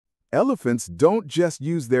Elephants don't just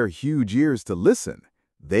use their huge ears to listen.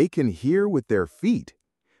 They can hear with their feet.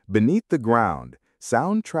 Beneath the ground,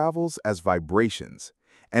 sound travels as vibrations,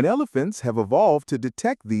 and elephants have evolved to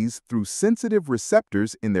detect these through sensitive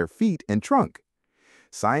receptors in their feet and trunk.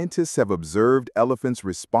 Scientists have observed elephants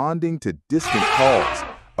responding to distant calls,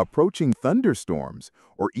 approaching thunderstorms,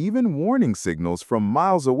 or even warning signals from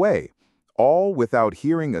miles away, all without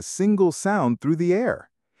hearing a single sound through the air.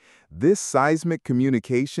 This seismic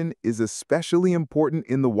communication is especially important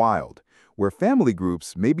in the wild, where family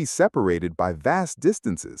groups may be separated by vast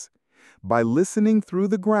distances. By listening through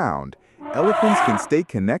the ground, elephants can stay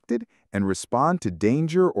connected and respond to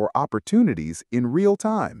danger or opportunities in real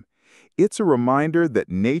time. It's a reminder that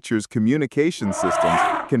nature's communication systems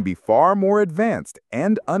can be far more advanced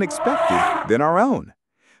and unexpected than our own.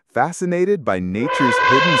 Fascinated by nature's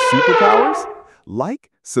hidden superpowers? Like,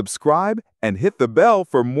 subscribe, and hit the bell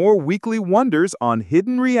for more weekly wonders on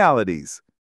hidden realities.